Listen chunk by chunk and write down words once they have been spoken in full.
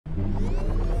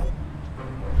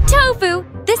Tofu,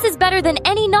 this is better than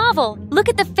any novel. Look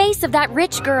at the face of that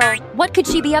rich girl. What could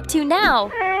she be up to now?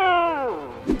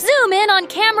 Zoom in on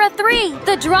camera 3.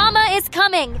 The drama is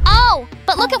coming. Oh,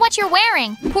 but look at what you're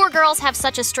wearing. Poor girls have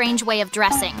such a strange way of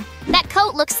dressing. That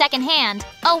coat looks secondhand.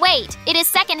 Oh wait, it is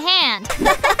secondhand.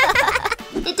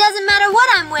 It doesn't matter what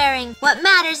I'm wearing. What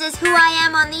matters is who I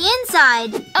am on the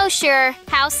inside. Oh sure,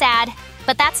 how sad.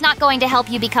 But that's not going to help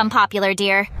you become popular,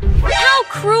 dear. How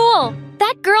cruel!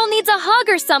 That girl needs a hug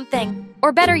or something.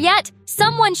 Or better yet,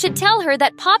 someone should tell her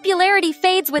that popularity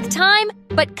fades with time,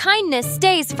 but kindness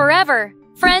stays forever.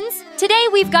 Friends, today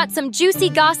we've got some juicy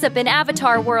gossip in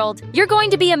Avatar World. You're going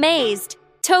to be amazed.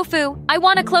 Tofu, I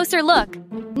want a closer look.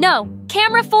 No,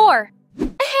 camera 4.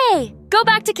 Hey, go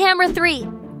back to camera 3.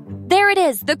 There it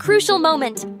is, the crucial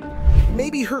moment.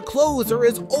 Maybe her clothes are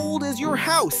as old as your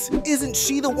house. Isn't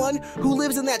she the one who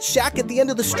lives in that shack at the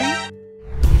end of the street?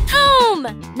 Boom!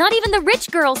 Not even the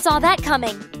rich girl saw that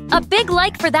coming. A big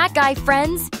like for that guy,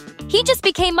 friends. He just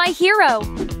became my hero.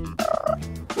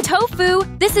 Tofu,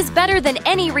 this is better than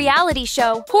any reality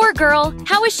show. Poor girl,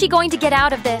 how is she going to get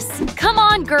out of this? Come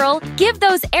on, girl, give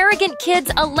those arrogant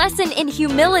kids a lesson in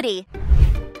humility.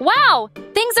 Wow,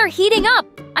 things are heating up.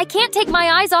 I can't take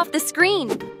my eyes off the screen.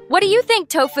 What do you think,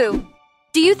 Tofu?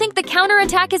 Do you think the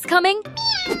counterattack is coming?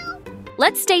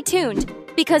 Let's stay tuned,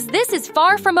 because this is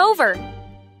far from over.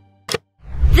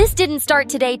 This didn't start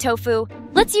today, Tofu.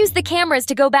 Let's use the cameras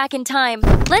to go back in time.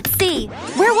 Let's see.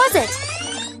 Where was it?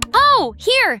 Oh,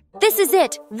 here! This is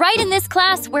it, right in this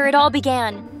class where it all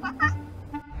began.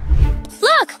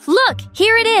 Look!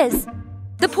 Here it is!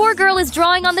 The poor girl is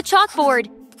drawing on the chalkboard.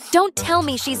 Don't tell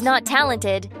me she's not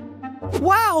talented.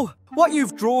 Wow! What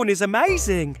you've drawn is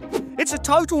amazing! It's a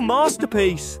total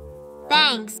masterpiece!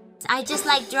 Thanks. I just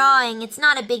like drawing. It's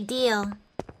not a big deal.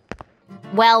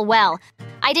 Well,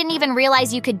 I didn't even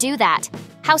realize you could do that.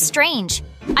 How strange.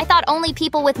 I thought only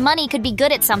people with money could be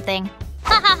good at something.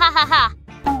 Ha ha ha ha ha!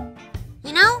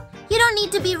 You know, you don't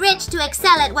need to be rich to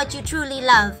excel at what you truly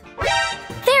love.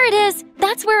 There it is!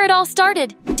 That's where it all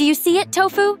started. Do you see it,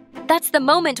 Tofu? That's the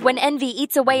moment when envy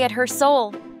eats away at her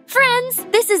soul. Friends,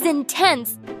 this is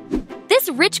intense. This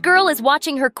rich girl is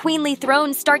watching her queenly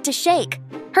throne start to shake.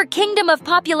 Her kingdom of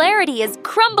popularity is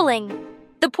crumbling.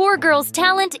 The poor girl's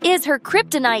talent is her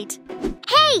kryptonite.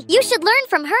 Hey, you should learn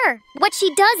from her. What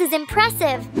she does is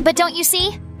impressive. But don't you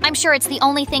see? I'm sure it's the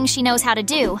only thing she knows how to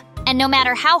do. And no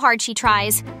matter how hard she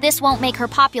tries, this won't make her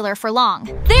popular for long.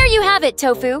 There you have it,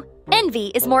 Tofu. Envy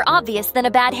is more obvious than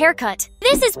a bad haircut.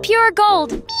 This is pure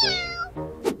gold.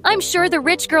 I'm sure the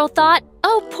rich girl thought,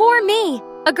 oh, poor me.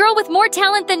 A girl with more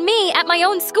talent than me at my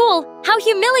own school. How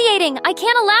humiliating. I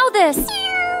can't allow this.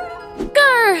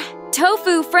 Grr!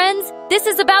 Tofu, friends, this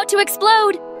is about to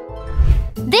explode.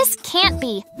 This can't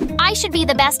be. I should be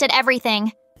the best at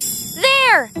everything.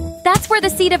 There! That's where the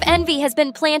seed of envy has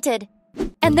been planted.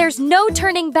 And there's no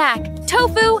turning back.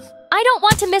 Tofu, I don't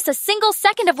want to miss a single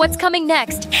second of what's coming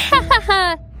next. Ha ha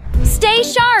ha! Stay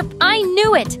sharp! I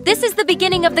knew it! This is the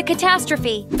beginning of the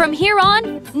catastrophe. From here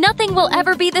on, nothing will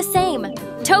ever be the same.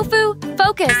 Tofu,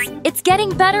 focus. It's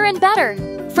getting better and better.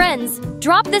 Friends,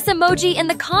 drop this emoji in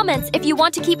the comments if you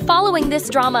want to keep following this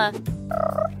drama.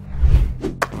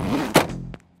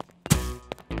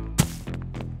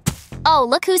 Oh,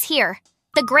 look who's here.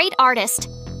 The great artist.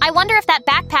 I wonder if that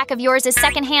backpack of yours is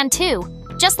secondhand too.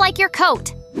 Just like your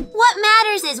coat. What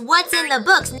matters is what's in the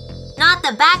books, not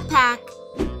the backpack.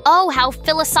 Oh, how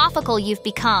philosophical you've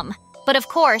become. But of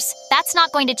course, that's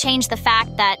not going to change the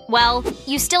fact that, well,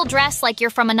 you still dress like you're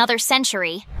from another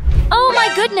century. Oh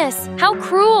my goodness, how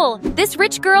cruel! This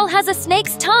rich girl has a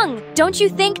snake's tongue. Don't you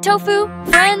think, Tofu?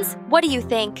 Friends, what do you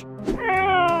think?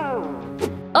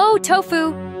 Oh,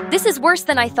 Tofu, this is worse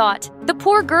than I thought. The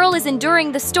poor girl is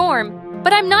enduring the storm,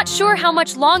 but I'm not sure how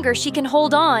much longer she can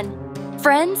hold on.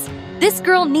 Friends, this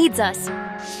girl needs us.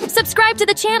 Subscribe to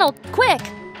the channel, quick!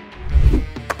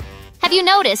 Have you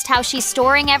noticed how she's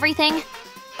storing everything?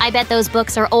 I bet those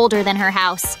books are older than her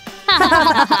house.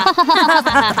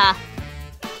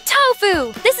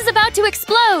 Tofu! This is about to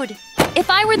explode! If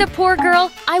I were the poor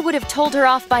girl, I would have told her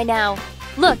off by now.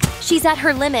 Look, she's at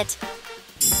her limit.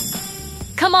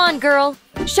 Come on, girl.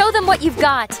 Show them what you've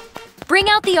got. Bring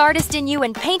out the artist in you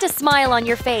and paint a smile on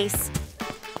your face.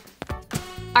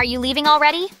 Are you leaving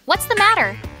already? What's the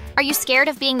matter? Are you scared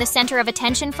of being the center of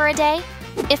attention for a day?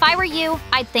 If I were you,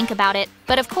 I'd think about it.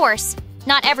 But of course,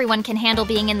 not everyone can handle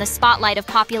being in the spotlight of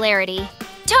popularity.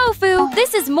 Tofu,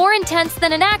 this is more intense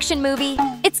than an action movie.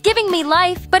 It's giving me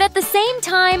life, but at the same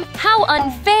time, how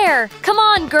unfair. Come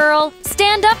on, girl.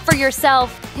 Stand up for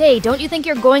yourself. Hey, don't you think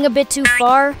you're going a bit too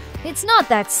far? It's not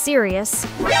that serious.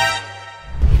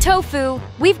 Tofu,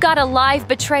 we've got a live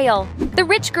betrayal. The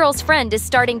rich girl's friend is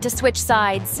starting to switch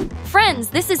sides. Friends,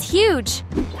 this is huge.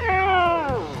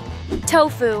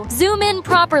 Tofu, zoom in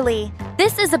properly.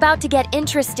 This is about to get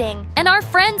interesting, and our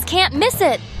friends can't miss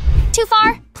it. Too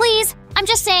far? Please. I'm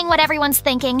just saying what everyone's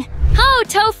thinking. Oh,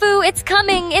 Tofu, it's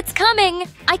coming, it's coming.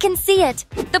 I can see it.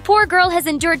 The poor girl has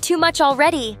endured too much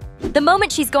already. The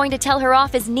moment she's going to tell her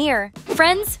off is near.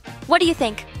 Friends, what do you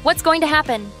think? What's going to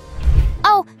happen?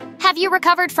 Oh, have you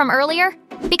recovered from earlier?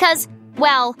 Because,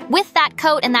 well, with that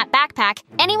coat and that backpack,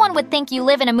 anyone would think you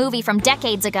live in a movie from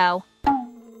decades ago.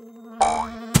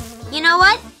 You know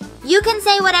what? You can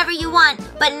say whatever you want,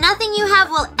 but nothing you have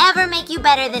will ever make you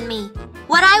better than me.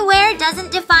 What I wear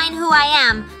doesn't define who I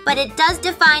am, but it does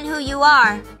define who you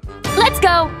are. Let's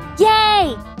go!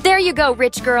 Yay! There you go,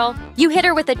 rich girl. You hit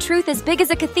her with a truth as big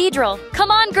as a cathedral. Come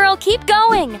on, girl, keep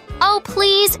going! Oh,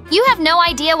 please. You have no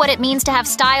idea what it means to have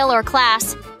style or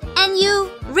class. And you,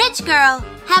 rich girl,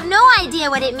 have no idea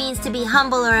what it means to be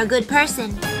humble or a good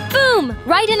person. Boom!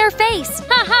 Right in her face!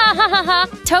 Ha ha ha ha ha!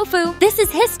 Tofu, this is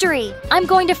history. I'm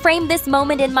going to frame this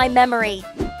moment in my memory.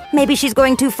 Maybe she's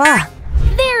going too far.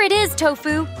 There it is,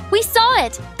 Tofu. We saw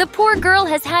it. The poor girl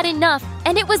has had enough,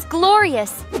 and it was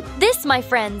glorious. This, my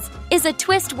friends, is a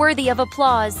twist worthy of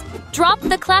applause. Drop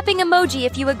the clapping emoji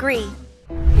if you agree.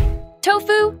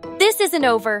 Tofu, this isn't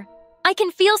over. I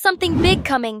can feel something big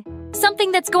coming.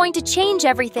 Something that's going to change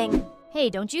everything. Hey,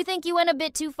 don't you think you went a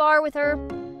bit too far with her?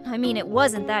 I mean, it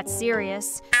wasn't that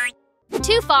serious.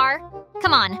 Too far?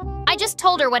 Come on. I just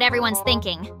told her what everyone's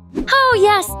thinking. Oh,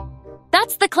 yes.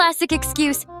 That's the classic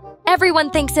excuse. Everyone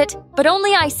thinks it, but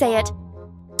only I say it.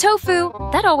 Tofu,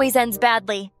 that always ends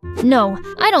badly. No,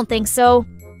 I don't think so.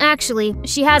 Actually,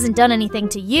 she hasn't done anything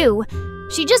to you.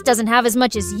 She just doesn't have as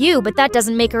much as you, but that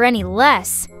doesn't make her any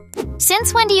less.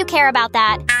 Since when do you care about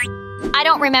that? I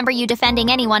don't remember you defending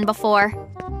anyone before.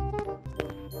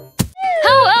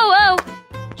 Oh!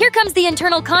 Here comes the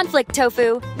internal conflict,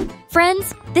 Tofu.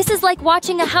 Friends, this is like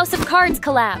watching a house of cards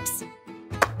collapse.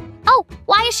 Oh,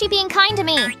 why is she being kind to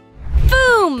me?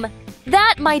 Boom!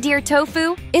 That, my dear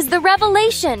Tofu, is the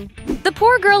revelation. The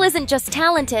poor girl isn't just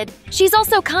talented, she's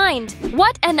also kind.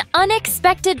 What an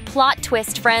unexpected plot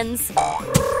twist, friends.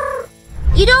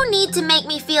 You don't need to make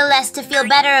me feel less to feel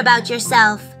better about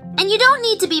yourself. And you don't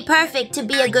need to be perfect to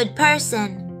be a good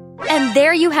person. And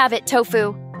there you have it,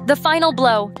 Tofu. The final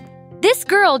blow. This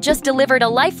girl just delivered a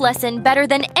life lesson better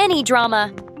than any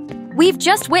drama. We've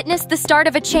just witnessed the start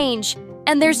of a change,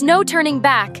 and there's no turning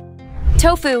back.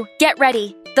 Tofu, get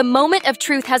ready. The moment of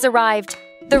truth has arrived.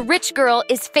 The rich girl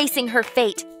is facing her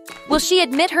fate. Will she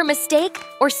admit her mistake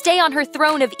or stay on her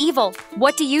throne of evil?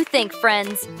 What do you think,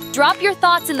 friends? Drop your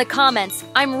thoughts in the comments.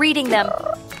 I'm reading them.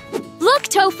 Look,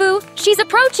 Tofu! She's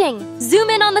approaching! Zoom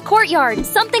in on the courtyard.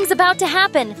 Something's about to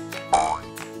happen.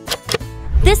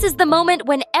 This is the moment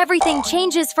when everything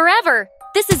changes forever.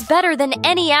 This is better than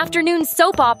any afternoon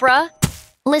soap opera.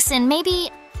 Listen, maybe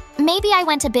I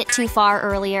went a bit too far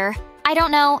earlier. I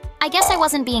don't know. I guess I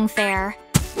wasn't being fair.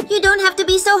 You don't have to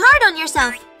be so hard on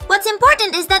yourself. What's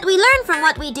important is that we learn from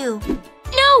what we do.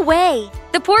 No way!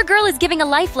 The poor girl is giving a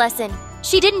life lesson.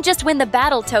 She didn't just win the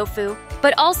battle, Tofu,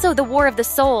 but also the war of the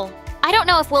soul. I don't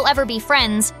know if we'll ever be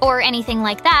friends or anything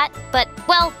like that, but,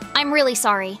 well, I'm really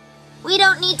sorry. We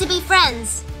don't need to be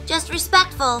friends. Just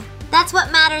respectful. That's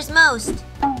what matters most.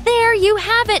 There you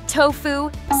have it, Tofu.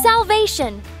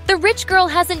 Salvation. The rich girl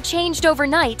hasn't changed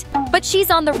overnight, but she's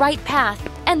on the right path,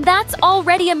 and that's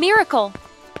already a miracle.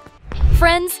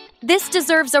 Friends, this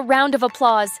deserves a round of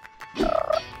applause.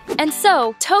 And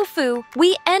so, Tofu,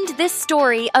 we end this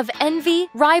story of envy,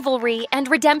 rivalry, and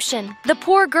redemption. The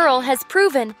poor girl has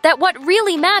proven that what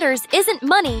really matters isn't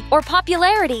money or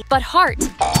popularity, but heart.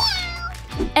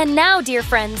 And now, dear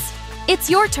friends, it's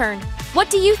your turn. What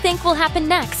do you think will happen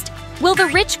next? Will the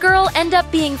rich girl end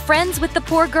up being friends with the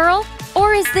poor girl?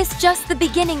 Or is this just the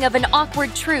beginning of an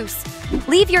awkward truce?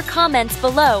 Leave your comments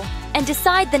below and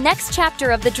decide the next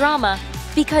chapter of the drama,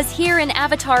 because here in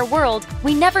Avatar World,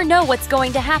 we never know what's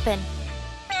going to happen.